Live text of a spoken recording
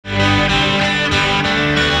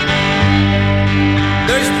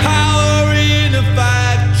There's power in the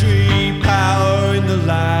factory, power in the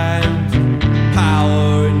land,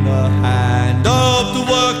 power in the hand of the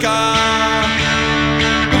worker.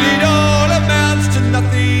 But it all amounts to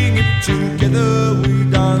nothing if together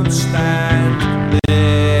we don't stand.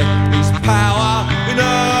 There is power in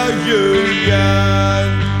a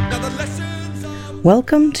union. Now the lessons are...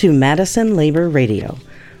 Welcome to Madison Labor Radio.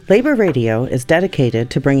 Labor Radio is dedicated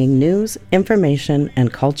to bringing news, information,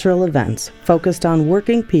 and cultural events focused on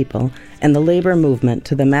working people and the labor movement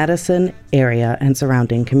to the Madison area and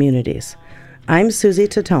surrounding communities. I'm Susie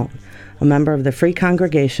Tatone, a member of the Free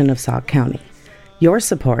Congregation of Sauk County. Your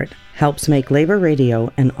support helps make Labor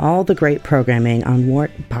Radio and all the great programming on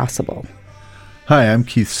WART possible. Hi, I'm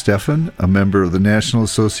Keith Steffen, a member of the National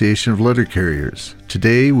Association of Letter Carriers.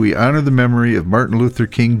 Today, we honor the memory of Martin Luther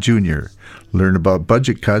King Jr., learn about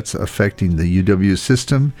budget cuts affecting the UW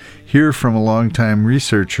system, hear from a longtime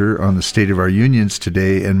researcher on the state of our unions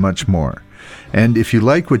today, and much more. And if you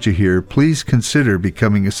like what you hear, please consider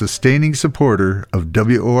becoming a sustaining supporter of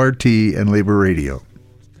WORT and Labor Radio.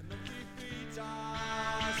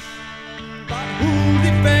 Who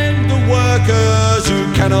defend the workers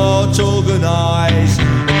who cannot organise,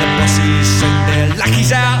 and the bosses send their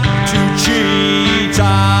lackeys out to cheat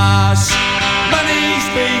us. Money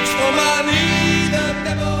speaks for money, the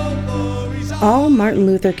devil for his own. All Martin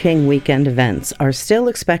Luther King weekend events are still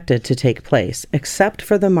expected to take place, except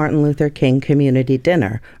for the Martin Luther King Community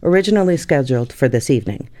Dinner, originally scheduled for this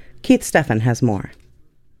evening. Keith Steffen has more.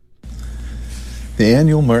 The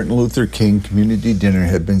annual Martin Luther King Community Dinner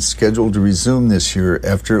had been scheduled to resume this year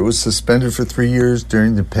after it was suspended for 3 years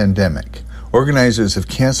during the pandemic. Organizers have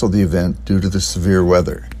canceled the event due to the severe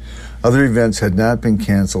weather. Other events had not been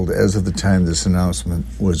canceled as of the time this announcement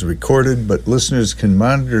was recorded, but listeners can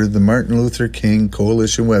monitor the Martin Luther King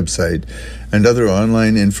Coalition website and other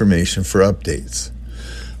online information for updates.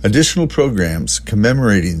 Additional programs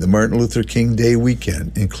commemorating the Martin Luther King Day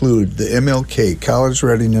weekend include the MLK College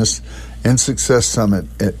Readiness and Success Summit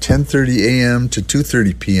at 10:30 a.m. to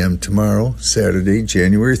 2:30 p.m. tomorrow, Saturday,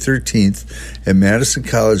 January 13th, at Madison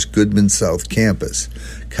College Goodman South Campus.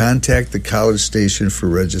 Contact the College Station for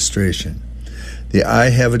registration. The I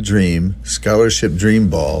Have a Dream Scholarship Dream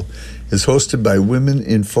Ball is hosted by Women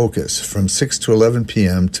in Focus from 6 to 11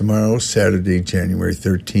 p.m. tomorrow, Saturday, January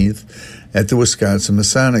 13th, at the Wisconsin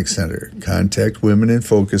Masonic Center. Contact Women in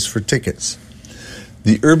Focus for tickets.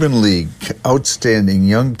 The Urban League Outstanding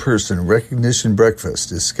Young Person Recognition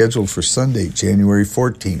Breakfast is scheduled for Sunday, January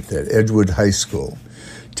 14th at Edgewood High School.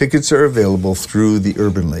 Tickets are available through the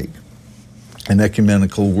Urban League. An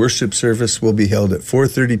ecumenical worship service will be held at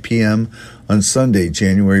 4:30 p.m. on Sunday,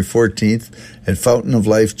 January 14th at Fountain of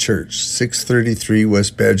Life Church, 633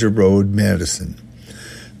 West Badger Road, Madison.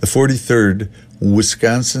 The 43rd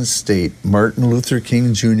Wisconsin State Martin Luther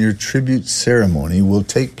King Jr. Tribute Ceremony will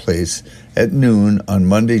take place at noon on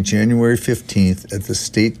Monday, January 15th at the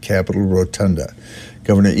State Capitol Rotunda.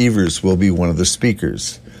 Governor Evers will be one of the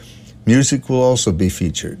speakers. Music will also be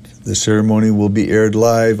featured. The ceremony will be aired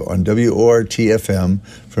live on WORT-FM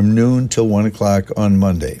from noon till 1 o'clock on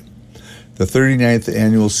Monday. The 39th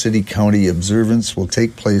Annual City-County Observance will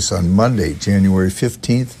take place on Monday, January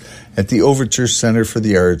 15th at the Overture Center for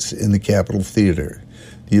the Arts in the Capitol Theater.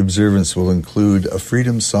 The observance will include a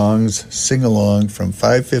Freedom Songs sing-along from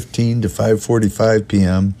 5:15 to 5:45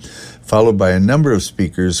 p.m., followed by a number of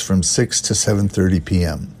speakers from 6 to 7:30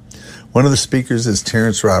 p.m. One of the speakers is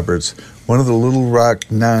Terrence Roberts, one of the Little Rock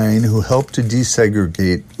Nine who helped to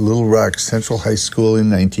desegregate Little Rock Central High School in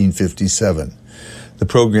 1957. The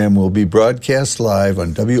program will be broadcast live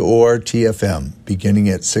on WORT-FM beginning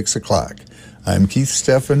at 6 o'clock. I'm Keith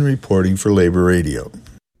Steffen reporting for Labor Radio.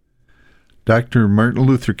 Dr. Martin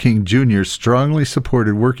Luther King Jr. strongly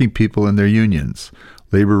supported working people and their unions.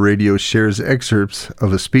 Labor Radio shares excerpts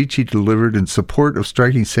of a speech he delivered in support of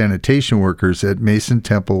striking sanitation workers at Mason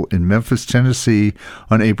Temple in Memphis, Tennessee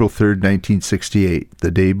on April 3, 1968,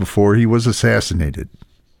 the day before he was assassinated.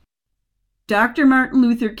 Dr. Martin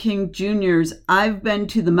Luther King Jr.'s "I've Been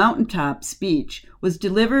to the Mountaintop" speech was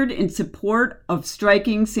delivered in support of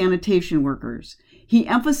striking sanitation workers. He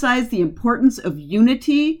emphasized the importance of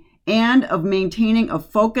unity and of maintaining a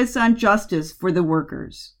focus on justice for the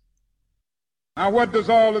workers. Now, what does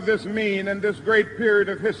all of this mean in this great period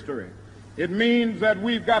of history? It means that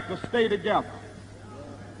we've got to stay together.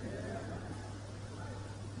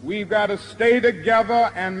 We've got to stay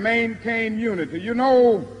together and maintain unity. You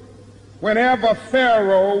know, whenever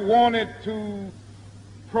Pharaoh wanted to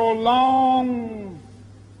prolong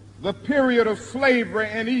the period of slavery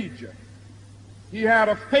in Egypt, he had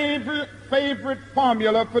a favorite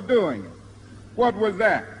formula for doing it. What was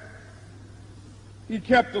that? he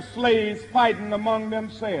kept the slaves fighting among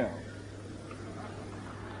themselves.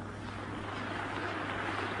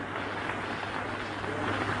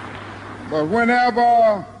 But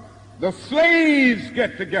whenever the slaves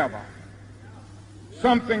get together,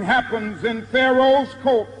 something happens in Pharaoh's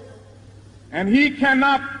court, and he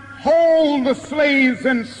cannot hold the slaves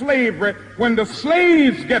in slavery. When the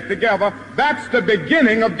slaves get together, that's the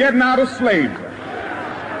beginning of getting out of slavery.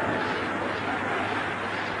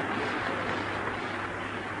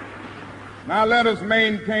 Now let us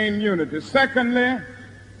maintain unity. Secondly,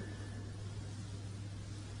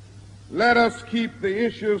 let us keep the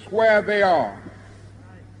issues where they are.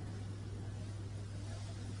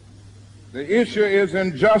 The issue is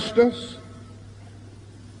injustice.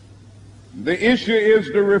 The issue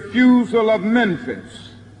is the refusal of Memphis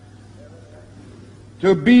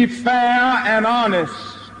to be fair and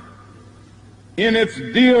honest in its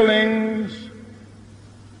dealings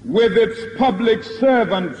with its public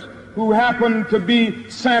servants who happen to be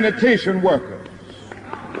sanitation workers.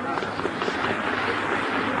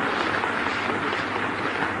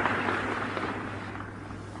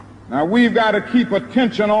 Now we've got to keep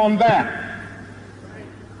attention on that.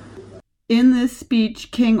 In this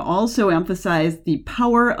speech, King also emphasized the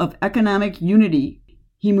power of economic unity.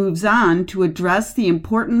 He moves on to address the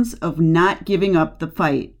importance of not giving up the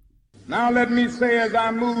fight. Now let me say, as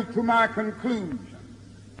I move to my conclusion,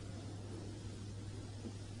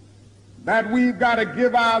 that we've got to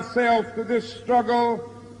give ourselves to this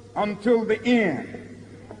struggle until the end.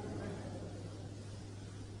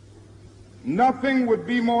 Nothing would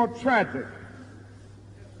be more tragic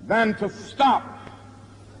than to stop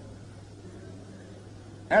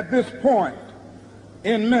at this point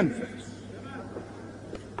in Memphis.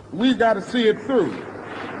 We've got to see it through.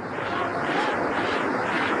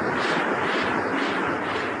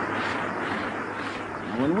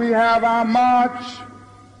 When we have our march,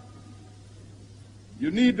 you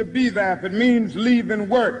need to be there. If it means leaving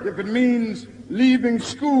work, if it means leaving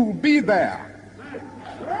school, be there.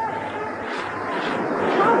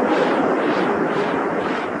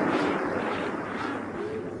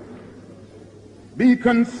 Be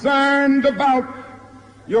concerned about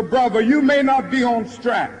your brother. You may not be on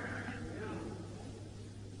strike,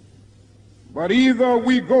 but either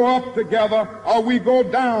we go up together or we go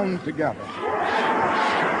down together.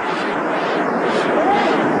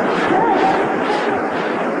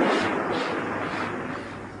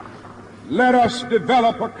 Let us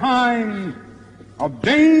develop a kind of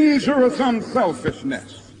dangerous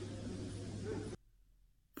unselfishness.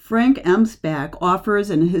 Frank Emsbach offers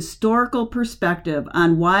an historical perspective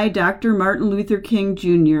on why Dr. Martin Luther King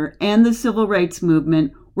Jr. and the Civil Rights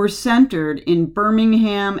Movement were centered in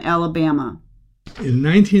Birmingham, Alabama. In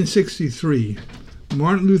 1963,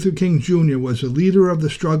 Martin Luther King Jr. was a leader of the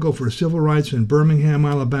struggle for civil rights in Birmingham,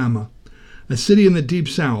 Alabama, a city in the Deep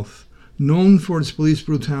South, known for its police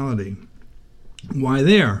brutality. Why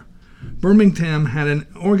there? Birmingham had an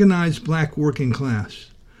organized black working class.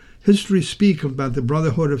 History speaks about the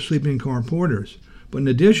Brotherhood of Sleeping Car Porters, but in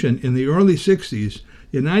addition, in the early 60s,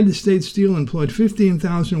 United States Steel employed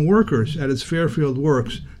 15,000 workers at its Fairfield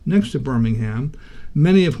Works next to Birmingham,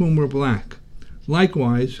 many of whom were black.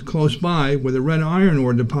 Likewise, close by were the red iron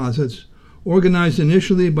ore deposits, organized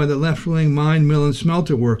initially by the left-wing mine, mill, and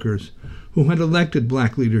smelter workers, who had elected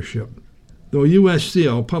black leadership. Though U.S.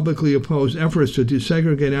 Steel publicly opposed efforts to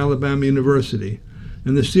desegregate Alabama University,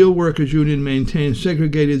 and the Steelworkers Union maintained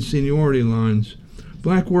segregated seniority lines,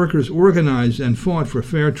 black workers organized and fought for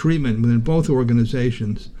fair treatment within both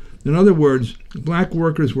organizations. In other words, black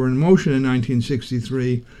workers were in motion in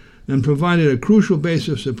 1963 and provided a crucial base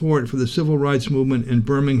of support for the civil rights movement in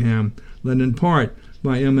Birmingham, led in part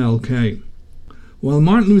by MLK. While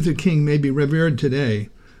Martin Luther King may be revered today,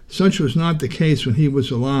 such was not the case when he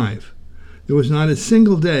was alive. There was not a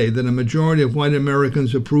single day that a majority of white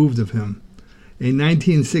Americans approved of him. A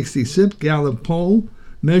 1966 Gallup poll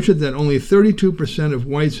measured that only 32% of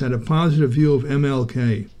whites had a positive view of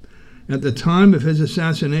MLK. At the time of his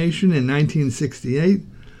assassination in 1968,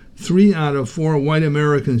 3 out of 4 white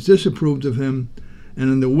Americans disapproved of him,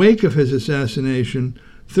 and in the wake of his assassination,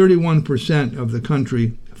 31% of the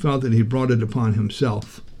country felt that he brought it upon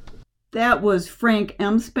himself. That was Frank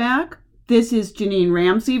Emsbach. This is Janine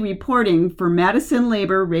Ramsey reporting for Madison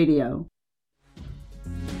Labor Radio.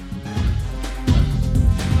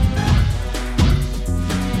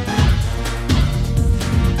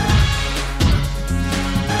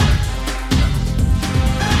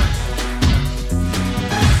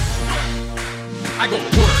 I go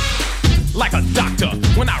to work like a doctor.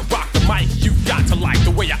 When I rock the mic, you got to like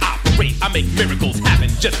the way I operate. I make miracles happen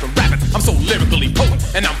just from rapping. I'm so lyrically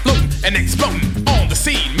potent, and I'm floating and exploding on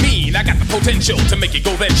succeed. Mean, I got the potential to make it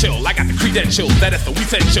go then chill. I got the credentials that is so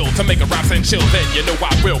essential to make a rhyme essential. Then you know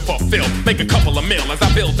I will fulfill. Make a couple of mil as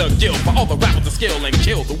I build a guild for all the rappers to skill and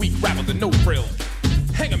kill the weak rappers with no frill.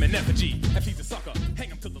 Hang 'em in effigy. If he's a sucker,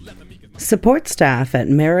 hang 'em to the leather. Support staff at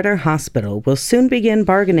Meriter Hospital will soon begin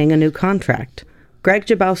bargaining a new contract. Greg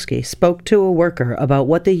Jabowski spoke to a worker about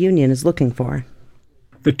what the union is looking for.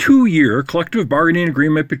 The 2-year collective bargaining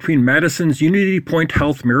agreement between Madison's UnityPoint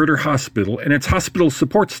Health-Meriter Hospital and its hospital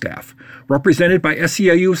support staff, represented by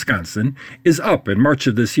SEIU Wisconsin, is up in March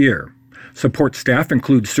of this year. Support staff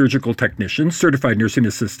includes surgical technicians, certified nursing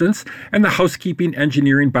assistants, and the housekeeping,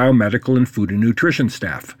 engineering, biomedical, and food and nutrition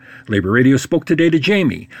staff. Labor Radio spoke today to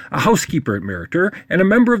Jamie, a housekeeper at Meriter and a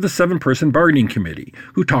member of the 7-person bargaining committee,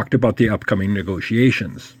 who talked about the upcoming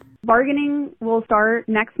negotiations. Bargaining will start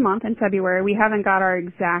next month in February. We haven't got our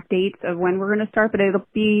exact dates of when we're going to start, but it'll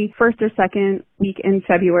be first or second week in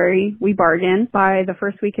February. We bargain. By the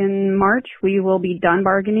first week in March, we will be done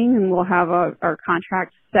bargaining and we'll have our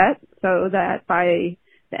contract set so that by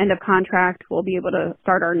the end of contract, we'll be able to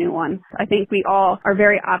start our new one. I think we all are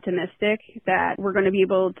very optimistic that we're going to be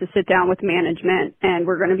able to sit down with management and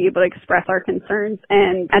we're going to be able to express our concerns.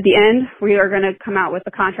 And at the end, we are going to come out with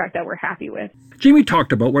a contract that we're happy with. Jamie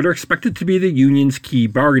talked about what are expected to be the union's key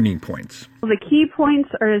bargaining points. The key points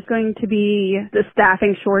are going to be the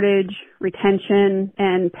staffing shortage, retention,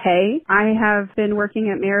 and pay. I have been working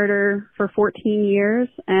at Meriter for 14 years,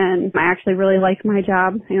 and I actually really like my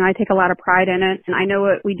job. You know, I take a lot of pride in it, and I know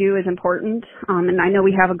what we do is important, and I know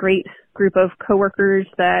we have a great group of coworkers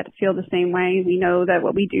that feel the same way. We know that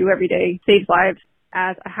what we do every day saves lives.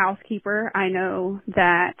 As a housekeeper, I know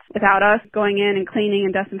that without us going in and cleaning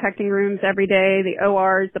and disinfecting rooms every day, the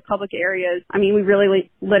ORs, the public areas, I mean, we really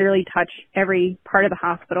literally touch every part of the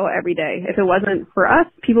hospital every day. If it wasn't for us,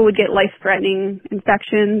 people would get life-threatening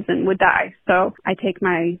infections and would die. So I take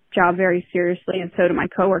my job very seriously, and so do my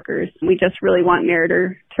coworkers. We just really want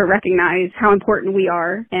Meriter to recognize how important we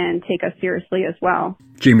are and take us seriously as well.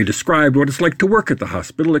 Jamie described what it's like to work at the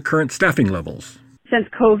hospital at current staffing levels. Since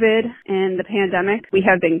COVID and the pandemic, we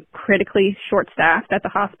have been critically short-staffed at the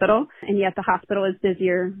hospital, and yet the hospital is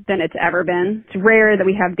busier than it's ever been. It's rare that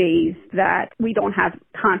we have days that we don't have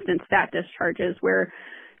constant staff discharges where,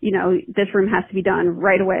 you know, this room has to be done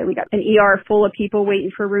right away. We got an ER full of people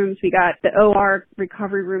waiting for rooms. We got the OR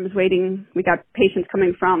recovery rooms waiting. We got patients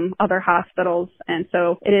coming from other hospitals. And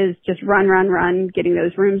so it is just run, getting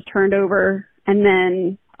those rooms turned over. And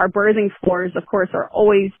then our birthing floors, of course, are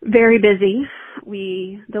always very busy.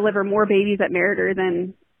 We deliver more babies at Meriter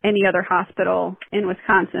than any other hospital in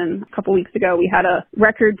Wisconsin. A couple weeks ago, we had a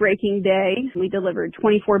record-breaking day. We delivered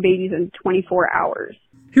 24 babies in 24 hours.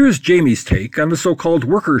 Here's Jamie's take on the so-called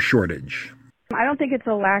worker shortage. I don't think it's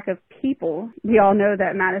a lack of people. We all know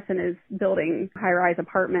that Madison is building high-rise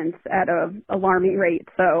apartments at an alarming rate.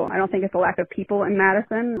 So I don't think it's a lack of people in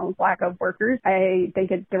Madison, a lack of workers. I think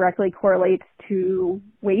it directly correlates to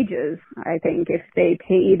wages. I think if they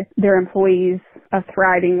paid their employees a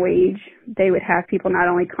thriving wage, they would have people not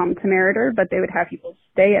only come to Meriter, but they would have people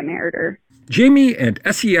stay at Meriter. Jamie and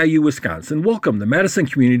SEIU Wisconsin welcome the Madison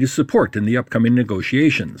community's support in the upcoming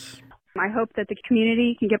negotiations. I hope that the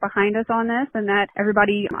community can get behind us on this and that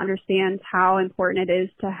everybody understands how important it is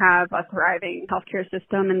to have a thriving healthcare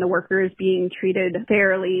system and the workers being treated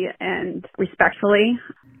fairly and respectfully.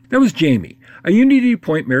 That was Jamie, a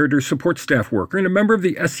UnityPoint Meriter support staff worker and a member of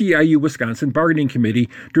the SEIU Wisconsin Bargaining Committee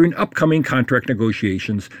during upcoming contract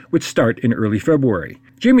negotiations, which start in early February.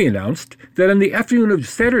 Jamie announced that on the afternoon of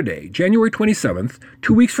Saturday, January 27th,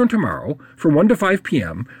 2 weeks from tomorrow, from 1 to 5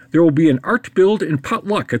 p.m., there will be an art build and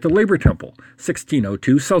potluck at the Labor Temple,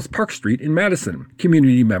 1602 South Park Street in Madison.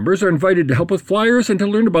 Community members are invited to help with flyers and to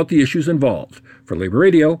learn about the issues involved. For Labor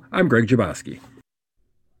Radio, I'm Greg Jabowski.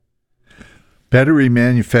 Battery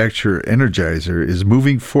manufacturer Energizer is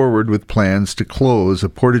moving forward with plans to close a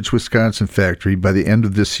Portage, Wisconsin factory by the end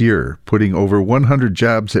of this year, putting over 100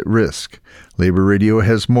 jobs at risk. Labor Radio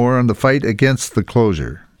has more on the fight against the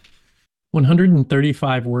closure.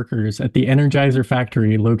 135 workers at the Energizer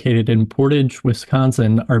factory located in Portage,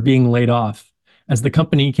 Wisconsin are being laid off as the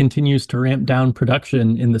company continues to ramp down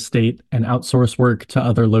production in the state and outsource work to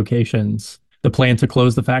other locations. The plan to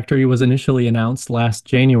close the factory was initially announced last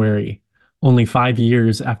January, only 5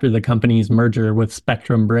 years after the company's merger with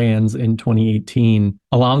Spectrum Brands in 2018.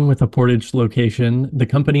 Along with a Portage location, the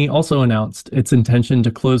company also announced its intention to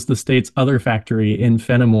close the state's other factory in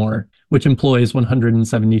Fenimore, which employs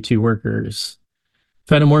 172 workers.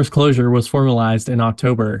 Fenimore's closure was formalized in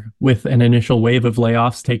October, with an initial wave of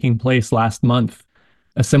layoffs taking place last month.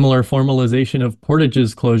 A similar formalization of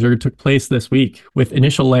Portage's closure took place this week, with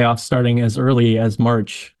initial layoffs starting as early as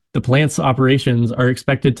March. The plant's operations are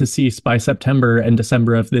expected to cease by September and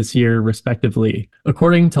December of this year, respectively,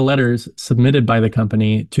 according to letters submitted by the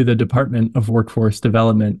company to the Department of Workforce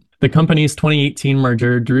Development. The company's 2018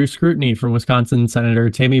 merger drew scrutiny from Wisconsin Senator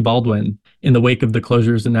Tammy Baldwin in the wake of the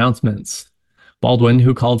closure's announcements. Baldwin,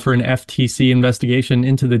 who called for an FTC investigation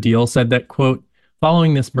into the deal, said that, quote,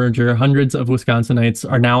 "Following this merger, hundreds of Wisconsinites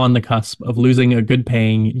are now on the cusp of losing a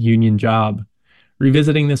good-paying union job.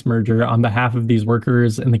 Revisiting this merger on behalf of these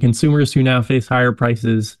workers and the consumers who now face higher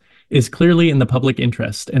prices is clearly in the public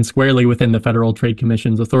interest and squarely within the Federal Trade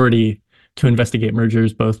Commission's authority to investigate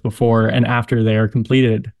mergers both before and after they are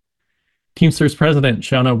completed." Teamsters President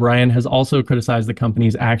Sean O'Brien has also criticized the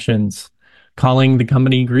company's actions, calling the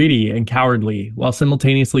company greedy and cowardly while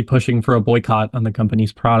simultaneously pushing for a boycott on the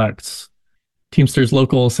company's products. Teamsters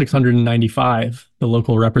Local 695, the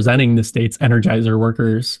local representing the state's Energizer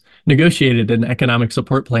workers, negotiated an economic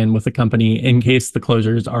support plan with the company in case the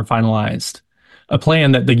closures are finalized, a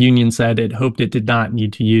plan that the union said it hoped it did not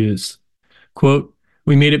need to use. Quote,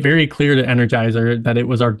 "We made it very clear to Energizer that it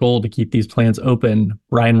was our goal to keep these plants open,"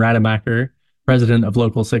 Ryan Rademacher, president of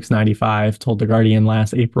Local 695, told The Guardian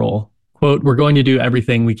last April. Quote, "We're going to do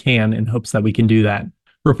everything we can in hopes that we can do that."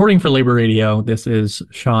 Reporting for Labor Radio, this is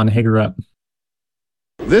Sean Hagerup.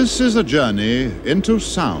 This is a journey into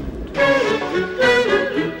sound.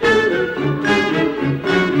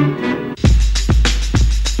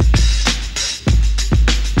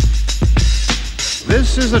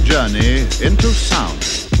 This is a journey into sound.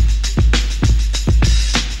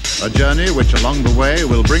 A journey which along the way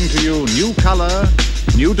will bring to you new color,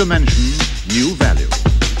 new dimension, new value.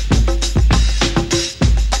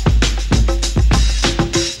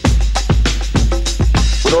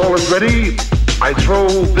 When all is ready, I throw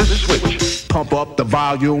this switch. Pump up the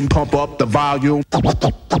volume, pump up the volume. Pump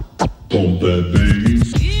that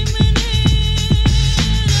bass.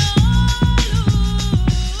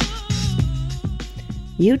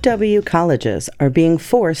 UW colleges are being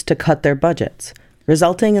forced to cut their budgets,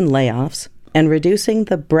 resulting in layoffs and reducing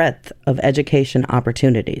the breadth of education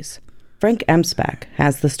opportunities. Frank Emsbach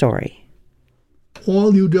has the story.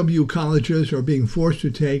 All UW colleges are being forced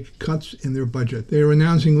to take cuts in their budget. They are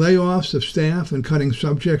announcing layoffs of staff and cutting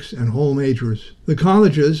subjects and whole majors. The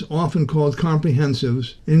colleges, often called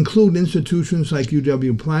comprehensives, include institutions like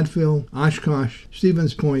UW-Platteville, Oshkosh,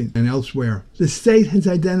 Stevens Point, and elsewhere. The state has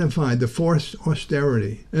identified the forced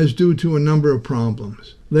austerity as due to a number of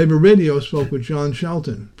problems. Labor Radio spoke with John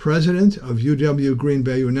Shelton, president of UW Green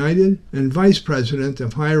Bay United and vice president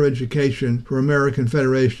of higher education for American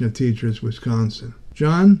Federation of Teachers, Wisconsin.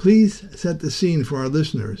 John, please set the scene for our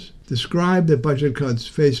listeners. Describe the budget cuts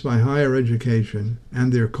faced by higher education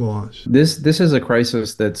and their cause. This is a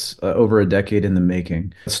crisis that's over a decade in the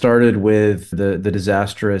making. It started with the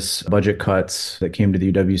disastrous budget cuts that came to the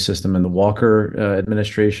UW system in the Walker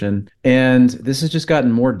administration. And this has just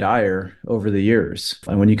gotten more dire over the years.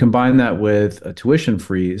 And when you combine that with a tuition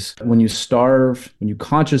freeze, when you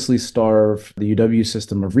consciously starve the UW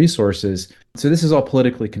system of resources, so this is all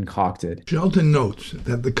politically concocted. Shelton notes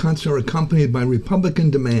that the cuts are accompanied by Republican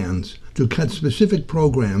demands to cut specific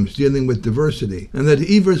programs dealing with diversity, and that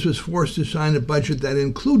Evers was forced to sign a budget that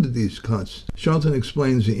included these cuts. Shelton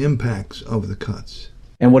explains the impacts of the cuts.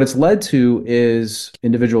 And what it's led to is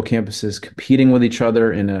individual campuses competing with each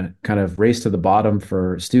other in a kind of race to the bottom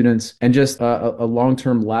for students, and just a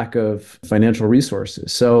long-term lack of financial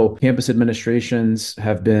resources. So campus administrations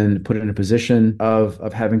have been put in a position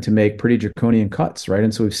of having to make pretty draconian cuts, right?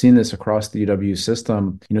 And so we've seen this across the UW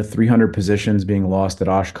system, 300 positions being lost at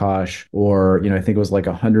Oshkosh, or, I think it was like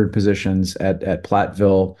 100 positions at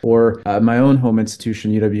Platteville, or my own home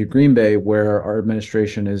institution, UW Green Bay, where our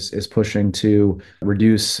administration is pushing to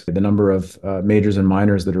reduce the number of majors and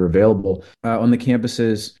minors that are available on the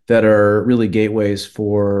campuses that are really gateways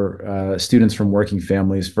for students from working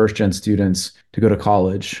families, first-gen students, to go to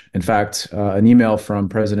college. In fact, an email from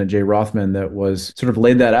President Jay Rothman that was sort of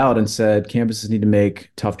laid that out and said campuses need to make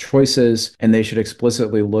tough choices, and they should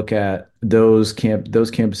explicitly look at those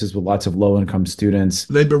campuses with lots of low-income students.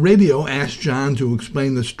 Labor Radio asked John to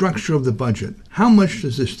explain the structure of the budget. How much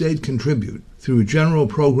does the state contribute through general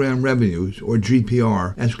program revenues, or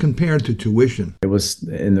GPR, as compared to tuition? was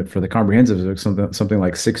for the comprehensive, it was something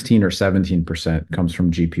like 16 or 17% comes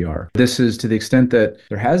from GPR. This is to the extent that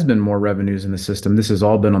there has been more revenues in the system. This has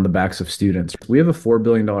all been on the backs of students. We have a $4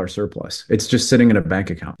 billion surplus. It's just sitting in a bank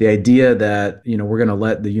account. The idea that, we're going to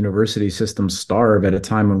let the university system starve at a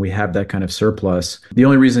time when we have that kind of surplus, the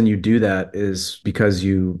only reason you do that is because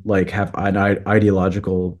you have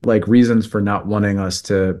ideological reasons for not wanting us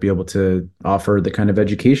to be able to offer the kind of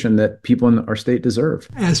education that people in our state deserve.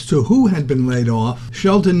 As to who had been laid off,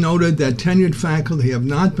 Shelton noted that tenured faculty have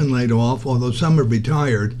not been laid off, although some have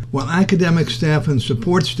retired, while academic staff and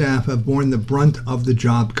support staff have borne the brunt of the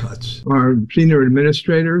job cuts. Are senior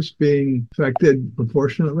administrators being affected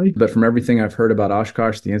proportionately? But from everything I've heard about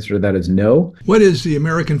Oshkosh, the answer to that is no. What is the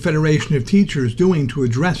American Federation of Teachers doing to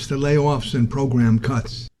address the layoffs and program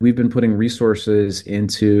cuts? We've been putting resources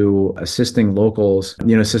into assisting locals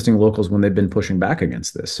when they've been pushing back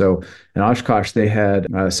against this. So in Oshkosh, they had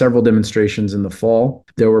several demonstrations in the fall.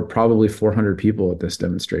 There were probably 400 people at this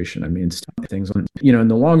demonstration. I mean, things on, in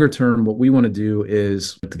the longer term, what we want to do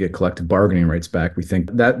is to get collective bargaining rights back. We think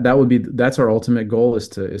that's our ultimate goal is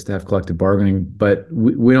to have collective bargaining, but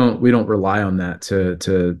we don't rely on that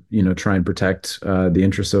to try and protect the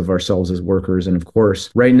interests of ourselves as workers. And of course,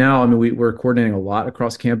 right now, we're coordinating a lot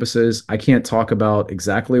across campuses. I can't talk about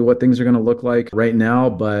exactly what things are going to look like right now,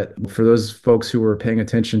 but for those folks who were paying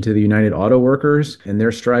attention to the United Auto Workers and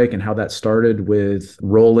their strike and how that started with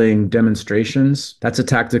rolling demonstrations, that's a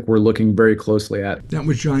tactic we're looking very closely at. That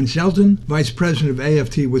was John Shelton, Vice President of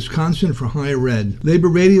AFT Wisconsin for Higher Ed. Labor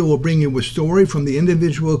Radio will bring you a story from the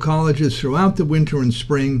individual colleges throughout the winter and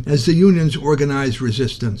spring as the unions organize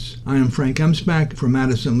resistance. I am Frank Emsbach for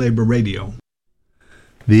Madison Labor Radio.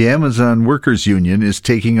 The Amazon Workers Union is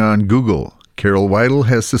taking on Google. Carol Weidel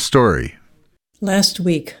has the story. Last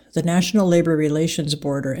week, the National Labor Relations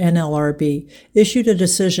Board, or NLRB, issued a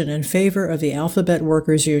decision in favor of the Alphabet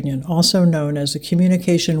Workers Union, also known as the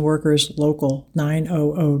Communication Workers Local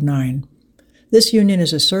 9009. This union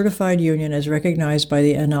is a certified union as recognized by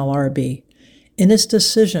the NLRB. In its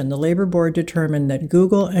decision, the Labor Board determined that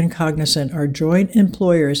Google and Cognizant are joint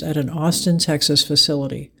employers at an Austin, Texas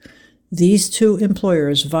facility. These two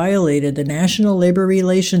employers violated the National Labor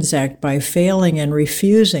Relations Act by failing and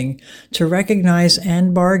refusing to recognize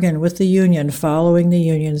and bargain with the union following the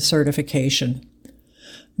union's certification.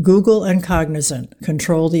 Google and Cognizant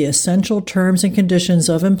control the essential terms and conditions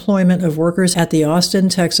of employment of workers at the Austin,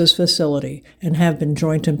 Texas facility and have been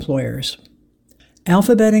joint employers.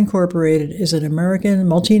 Alphabet Incorporated is an American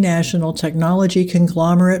multinational technology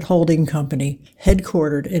conglomerate holding company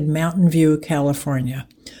headquartered in Mountain View, California.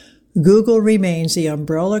 Google remains the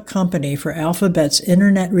umbrella company for Alphabet's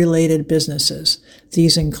internet-related businesses.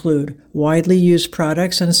 These include widely used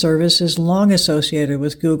products and services long associated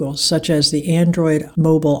with Google, such as the Android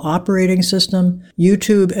mobile operating system,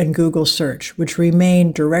 YouTube, and Google Search, which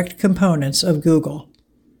remain direct components of Google.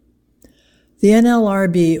 The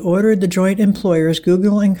NLRB ordered the joint employers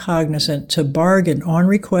Google and Cognizant to bargain on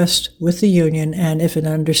request with the union and, if an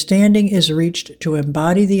understanding is reached, to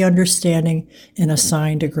embody the understanding in a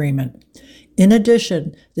signed agreement. In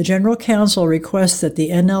addition, the General Counsel requests that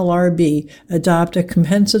the NLRB adopt a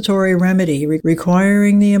compensatory remedy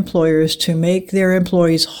requiring the employers to make their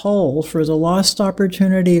employees whole for the lost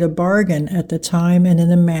opportunity to bargain at the time and in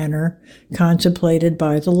the manner contemplated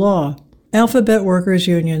by the law. Alphabet Workers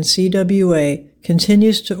Union, CWA,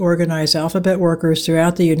 continues to organize alphabet workers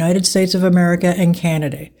throughout the United States of America and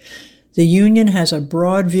Canada. The union has a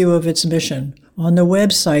broad view of its mission. On the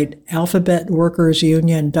website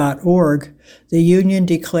alphabetworkersunion.org, the union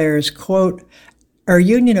declares, quote, "Our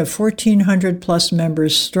union of 1,400 plus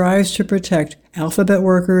members strives to protect alphabet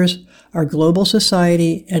workers, our global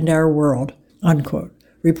society, and our world," unquote.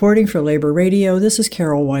 Reporting for Labor Radio, this is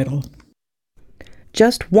Carol Weidel.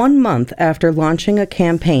 Just 1 month after launching a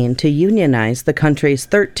campaign to unionize the country's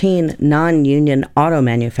 13 non-union auto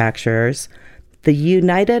manufacturers, the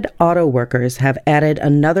United Auto Workers have added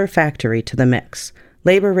another factory to the mix.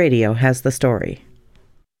 Labor Radio has the story.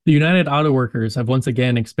 The United Auto Workers have once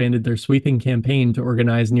again expanded their sweeping campaign to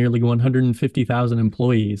organize nearly 150,000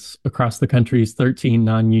 employees across the country's 13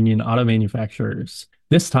 non-union auto manufacturers,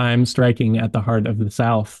 this time striking at the heart of the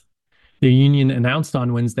South. The union announced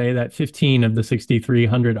on Wednesday that 15 of the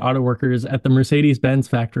 6,300 auto workers at the Mercedes-Benz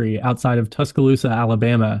factory outside of Tuscaloosa,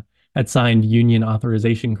 Alabama, had signed union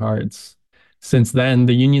authorization cards. Since then,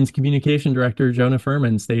 the union's communication director, Jonah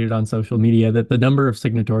Furman, stated on social media that the number of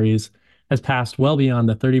signatories has passed well beyond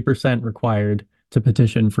the 30% required to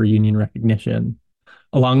petition for union recognition.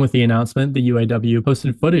 Along with the announcement, the UAW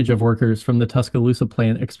posted footage of workers from the Tuscaloosa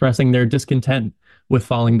plant expressing their discontent with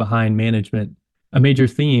falling behind management. a major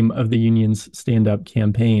theme of the union's stand-up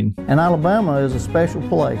campaign. And Alabama is a special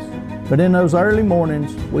place, but in those early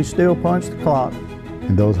mornings, we still punch the clock.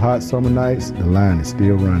 In those hot summer nights, the line is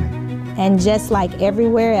still running. And just like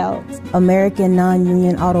everywhere else, American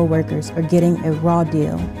non-union auto workers are getting a raw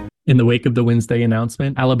deal. In the wake of the Wednesday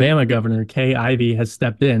announcement, Alabama Governor Kay Ivey has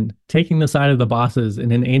stepped in, taking the side of the bosses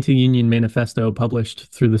in an anti-union manifesto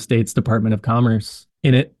published through the state's Department of Commerce.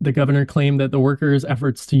 In it, the governor claimed that the workers'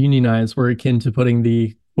 efforts to unionize were akin to putting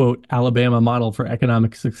the, quote, Alabama model for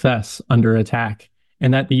economic success under attack,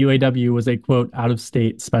 and that the UAW was a, quote,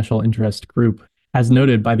 out-of-state special interest group. As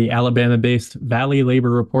noted by the Alabama-based Valley Labor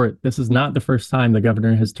Report, this is not the first time the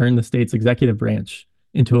governor has turned the state's executive branch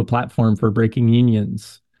into a platform for breaking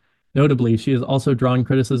unions. Notably, she has also drawn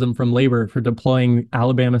criticism from labor for deploying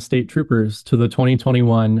Alabama state troopers to the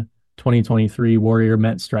 2021-2023 Warrior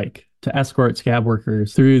Met strike to escort scab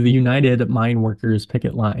workers through the United Mine Workers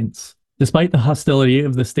picket lines. Despite the hostility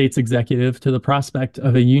of the state's executive to the prospect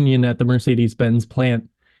of a union at the Mercedes-Benz plant,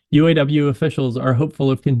 UAW officials are hopeful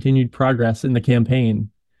of continued progress in the campaign.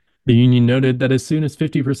 The union noted that as soon as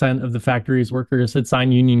 50% of the factory's workers had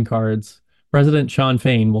signed union cards, President Shawn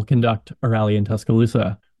Fain will conduct a rally in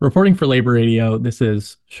Tuscaloosa. Reporting for Labor Radio, this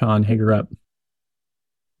is Sean Hagerup.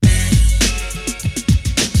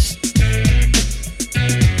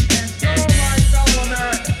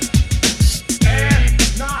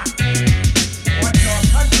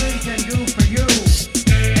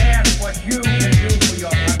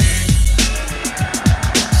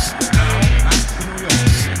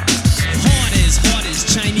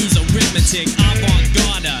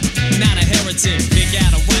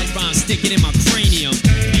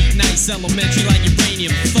 Elementary like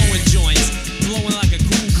uranium, flowing joints, blowing like a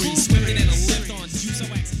cool breeze, swimming in a lift on Juice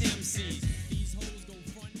Wax MCs. These hoes go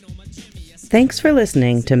front on my Jimmy. Thanks for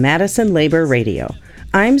listening to Madison Labor Radio.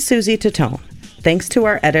 I'm Susie Tatone. Thanks to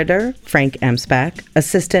our editor, Frank Emsbach,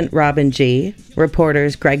 assistant Robin G.,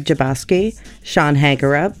 reporters Greg Jaboski, Sean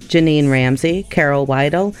Hagerup, Janine Ramsey, Carol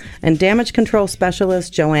Weidel, and damage control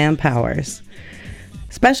specialist Joanne Powers.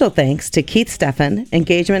 Special thanks to Keith Steffen,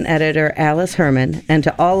 engagement editor Alice Herman, and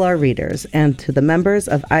to all our readers, and to the members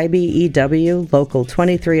of IBEW Local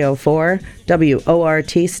 2304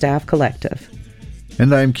 WORT Staff Collective.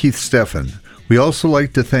 And I'm Keith Steffen. We also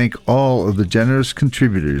like to thank all of the generous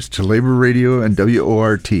contributors to Labor Radio and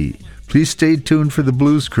WORT. Please stay tuned for the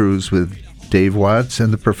Blues Cruise with Dave Watts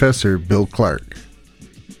and the Professor Bill Clark.